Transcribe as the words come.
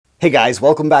Hey guys,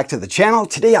 welcome back to the channel.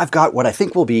 Today I've got what I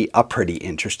think will be a pretty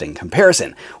interesting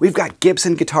comparison. We've got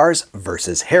Gibson guitars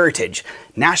versus Heritage,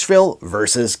 Nashville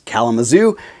versus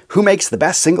Kalamazoo. Who makes the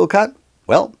best single cut?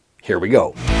 Well, here we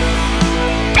go.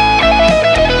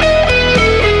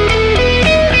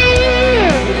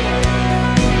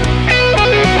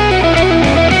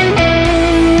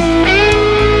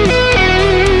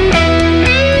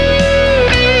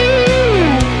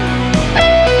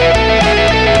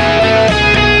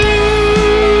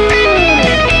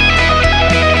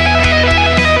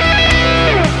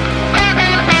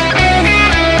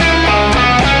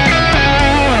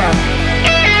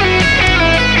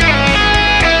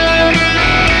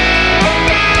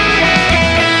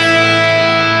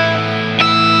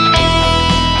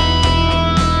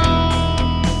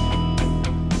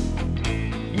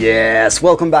 Yes,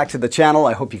 welcome back to the channel.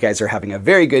 I hope you guys are having a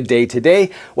very good day today.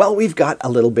 Well, we've got a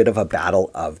little bit of a battle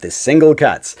of the single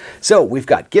cuts. So we've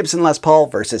got Gibson Les Paul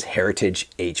versus Heritage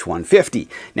H150.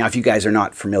 Now, if you guys are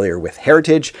not familiar with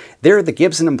Heritage, they're the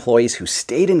Gibson employees who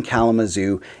stayed in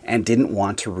Kalamazoo and didn't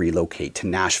want to relocate to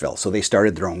Nashville. So they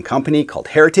started their own company called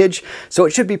Heritage. So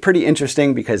it should be pretty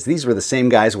interesting because these were the same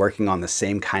guys working on the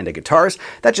same kind of guitars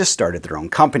that just started their own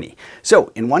company.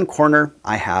 So in one corner,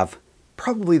 I have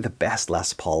probably the best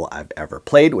Les Paul I've ever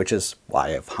played, which is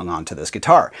why I've hung on to this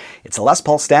guitar. It's a Les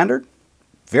Paul Standard,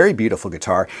 very beautiful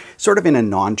guitar, sort of in a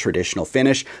non-traditional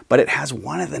finish, but it has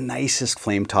one of the nicest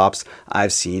flame tops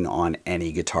I've seen on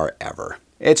any guitar ever.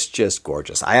 It's just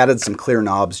gorgeous. I added some clear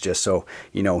knobs just so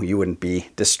you wouldn't be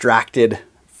distracted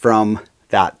from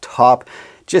that top.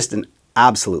 Just an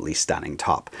absolutely stunning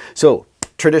top. So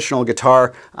traditional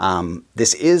guitar.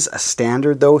 This is a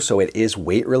standard though, so it is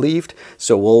weight relieved.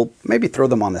 So we'll maybe throw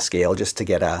them on the scale just to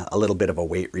get a little bit of a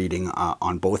weight reading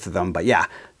on both of them. But yeah,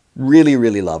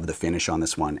 really love the finish on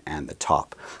this one and the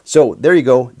top. So there you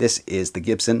go. This is the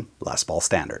Gibson Les Paul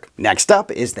Standard. Next up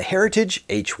is the Heritage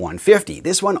H150.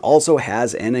 This one also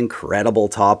has an incredible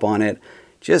top on it.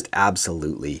 Just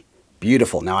absolutely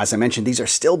beautiful. Now, as I mentioned, these are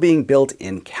still being built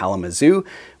in Kalamazoo,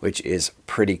 which is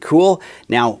pretty cool.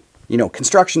 Now,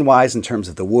 construction-wise, in terms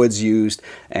of the woods used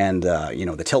and,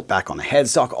 the tilt back on the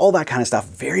headstock, all that kind of stuff,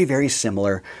 very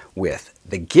similar with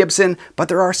the Gibson, but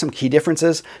there are some key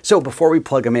differences. So before we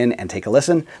plug them in and take a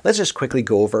listen, let's just quickly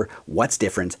go over what's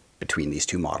different between these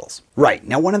two models. Right,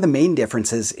 now one of the main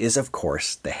differences is, of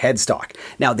course, the headstock.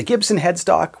 Now, the Gibson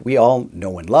headstock, we all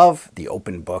know and love, the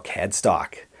open book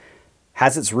headstock.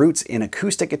 Has its roots in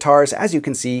acoustic guitars. As you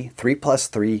can see,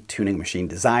 3+3 tuning machine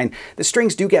design. The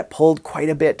strings do get pulled quite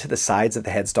a bit to the sides of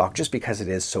the headstock just because it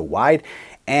is so wide,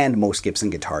 and most Gibson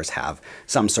guitars have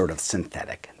some sort of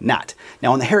synthetic nut.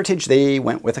 Now on the Heritage, they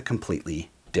went with a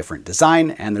completely different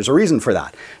design, and there's a reason for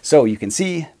that. So you can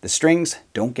see the strings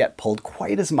don't get pulled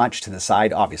quite as much to the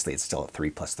side. Obviously it's still a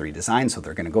 3+3 design, so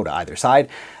they're going to go to either side,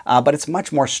 but it's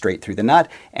much more straight through the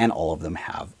nut, and all of them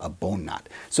have a bone nut.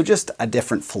 So just a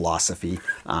different philosophy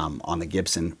on the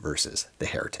Gibson versus the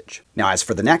Heritage. Now as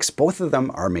for the necks, both of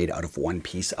them are made out of one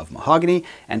piece of mahogany,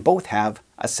 and both have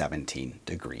a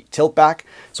 17-degree tilt back,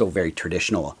 so very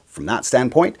traditional from that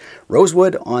standpoint.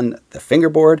 Rosewood on the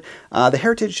fingerboard. The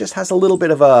Heritage just has a little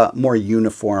bit of a more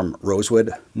uniform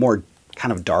rosewood, more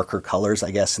kind of darker colors,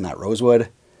 I guess, in that rosewood.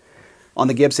 On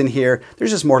the Gibson here,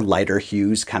 there's just more lighter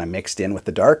hues kind of mixed in with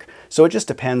the dark. So it just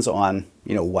depends on,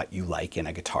 what you like in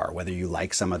a guitar, whether you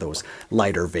like some of those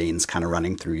lighter veins kind of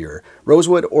running through your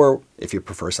rosewood, or if you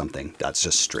prefer something that's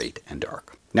just straight and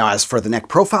dark. Now, as for the neck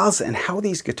profiles and how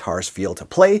these guitars feel to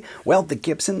play, well, the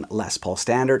Gibson Les Paul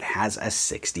Standard has a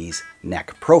 60s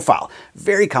neck profile.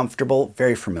 Very comfortable,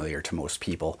 very familiar to most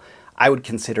people. I would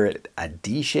consider it a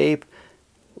D shape,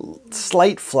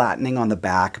 slight flattening on the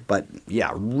back, but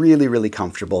yeah, really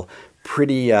comfortable.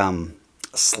 Pretty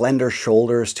slender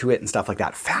shoulders to it and stuff like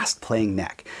that. Fast playing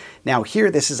neck. Now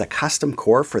here, this is a custom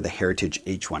core for the Heritage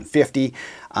H150,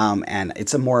 and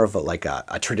it's more of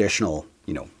a traditional,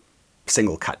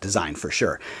 single cut design for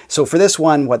sure. So for this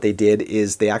one, what they did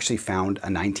is they actually found a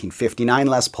 1959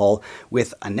 Les Paul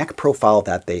with a neck profile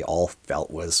that they all felt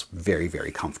was very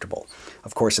comfortable.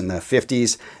 Of course, in the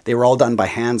 50s, they were all done by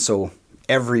hand, so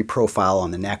every profile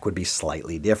on the neck would be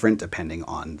slightly different depending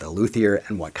on the luthier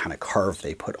and what kind of carve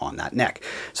they put on that neck.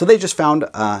 So they just found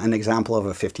an example of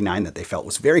a 59 that they felt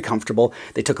was very comfortable.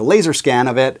 They took a laser scan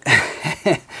of it,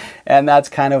 and that's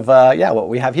kind of, what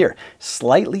we have here.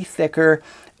 Slightly thicker.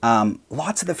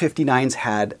 Lots of the 59s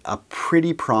had a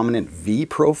pretty prominent V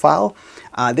profile.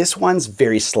 This one's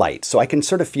very slight, so I can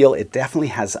sort of feel it definitely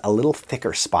has a little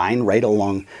thicker spine right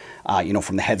along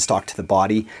from the headstock to the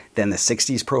body than the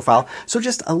 60s profile. So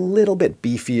just a little bit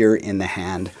beefier in the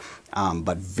hand.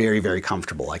 but very, very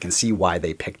comfortable. I can see why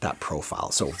they picked that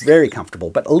profile. So very comfortable,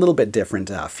 but a little bit different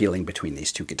feeling between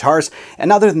these two guitars.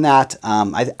 And other than that,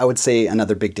 I would say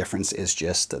another big difference is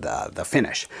just the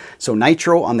finish. So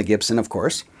nitro on the Gibson, of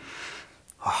course,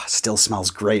 still smells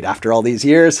great after all these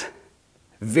years.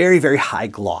 Very, very high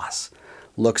gloss.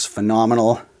 Looks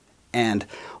phenomenal. And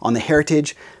on the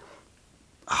Heritage,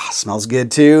 smells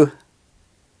good too.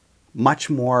 Much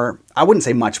more, I wouldn't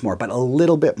say much more, but a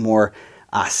little bit more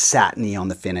satiny on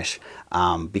the finish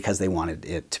because they wanted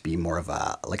it to be more of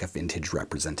like a vintage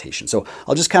representation. So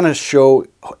I'll just kind of show,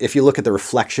 if you look at the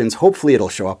reflections, hopefully it'll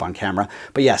show up on camera.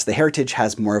 But yes, the Heritage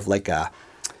has more of like a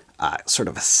sort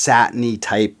of a satiny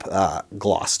type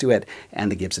gloss to it,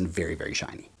 and the Gibson very, very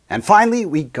shiny. And finally,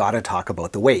 we gotta talk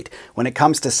about the weight. When it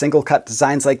comes to single cut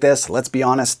designs like this, let's be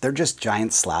honest, they're just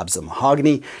giant slabs of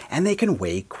mahogany and they can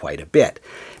weigh quite a bit.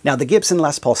 Now the Gibson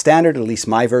Les Paul Standard, at least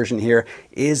my version here,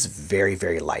 is very,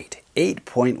 very light,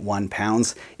 8.1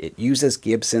 pounds. It uses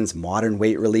Gibson's modern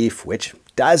weight relief, which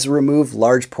does remove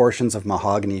large portions of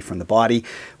mahogany from the body.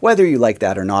 Whether you like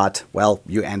that or not, well,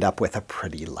 you end up with a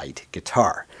pretty light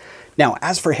guitar. Now,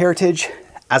 as for Heritage,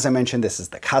 as I mentioned, this is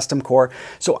the custom core,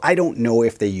 so I don't know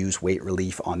if they use weight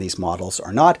relief on these models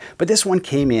or not, but this one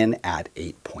came in at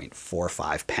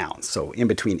 8.45 pounds, so in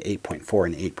between 8.4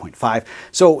 and 8.5,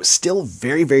 so still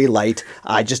very, very light.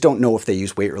 I just don't know if they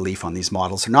use weight relief on these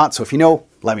models or not, so if you know,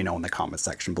 let me know in the comment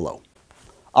section below.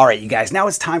 All right, you guys, now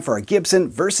it's time for our Gibson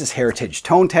versus Heritage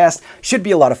tone test. Should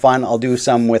be a lot of fun. I'll do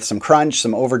some with some crunch,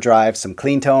 some overdrive, some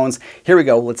clean tones. Here we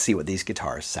go. Let's see what these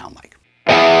guitars sound like.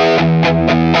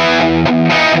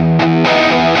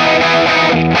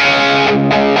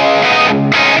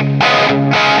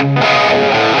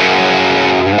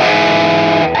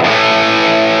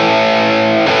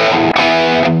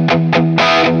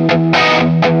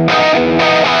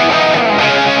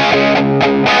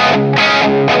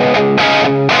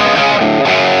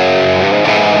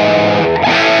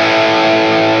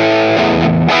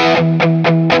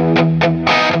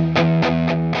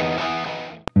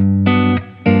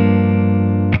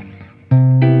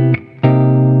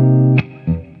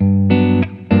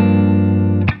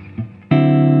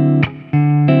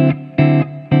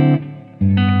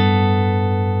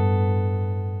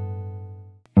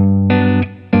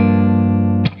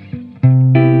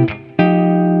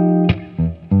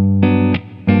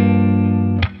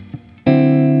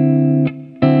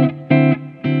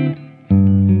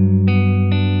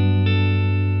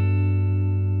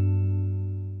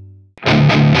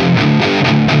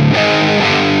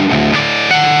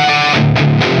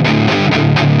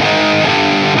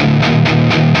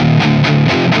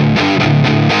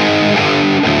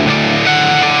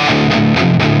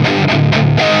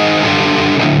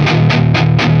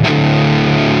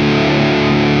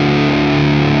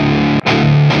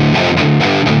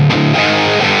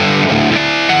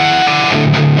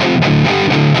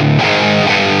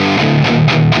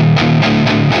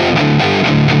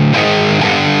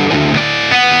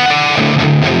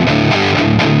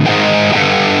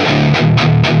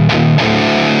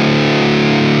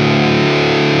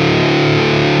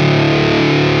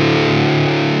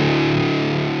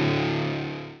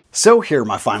 So here are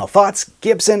my final thoughts: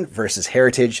 Gibson versus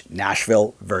Heritage,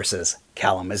 Nashville versus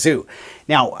Kalamazoo.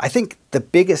 Now, I think the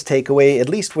biggest takeaway, at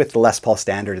least with the Les Paul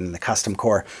Standard and the Custom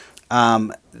Core,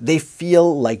 they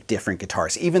feel like different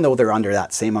guitars, even though they're under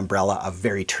that same umbrella of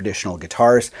very traditional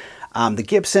guitars. The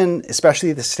Gibson,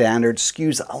 especially the Standard,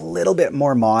 skews a little bit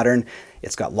more modern.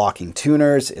 It's got locking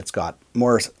tuners, it's got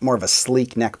more of a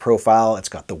sleek neck profile, it's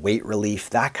got the weight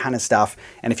relief, that kind of stuff.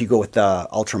 And if you go with the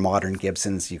ultra modern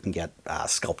Gibsons, you can get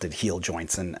sculpted heel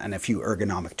joints and a few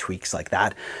ergonomic tweaks like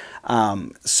that.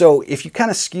 So if you kind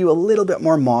of skew a little bit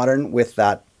more modern with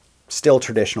that still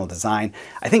traditional design,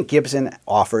 I think Gibson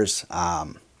offers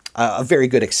a very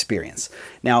good experience.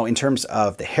 Now, in terms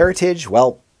of the Heritage,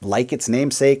 well, like its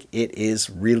namesake, it is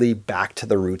really back to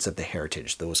the roots of the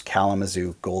Heritage, those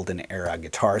Kalamazoo golden era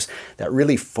guitars that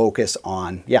really focus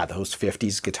on, yeah, those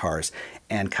 50s guitars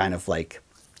and kind of like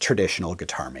traditional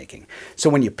guitar making. So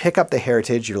when you pick up the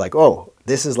Heritage, you're like, oh,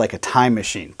 this is like a time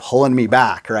machine pulling me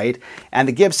back, right? And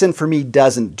the Gibson for me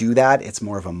doesn't do that. It's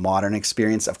more of a modern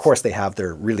experience. Of course, they have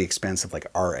their really expensive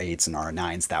like R8s and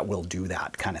R9s that will do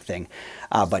that kind of thing.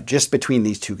 But just between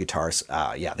these two guitars,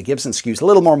 yeah, the Gibson skews a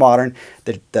little more modern.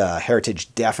 The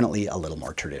Heritage definitely a little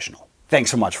more traditional. Thanks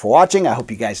so much for watching. I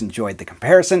hope you guys enjoyed the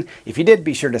comparison. If you did,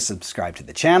 be sure to subscribe to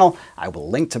the channel. I will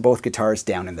link to both guitars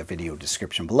down in the video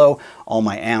description below. All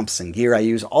my amps and gear I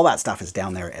use, all that stuff is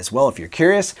down there as well if you're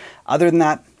curious. Other than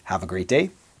that, have a great day.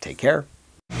 Take care.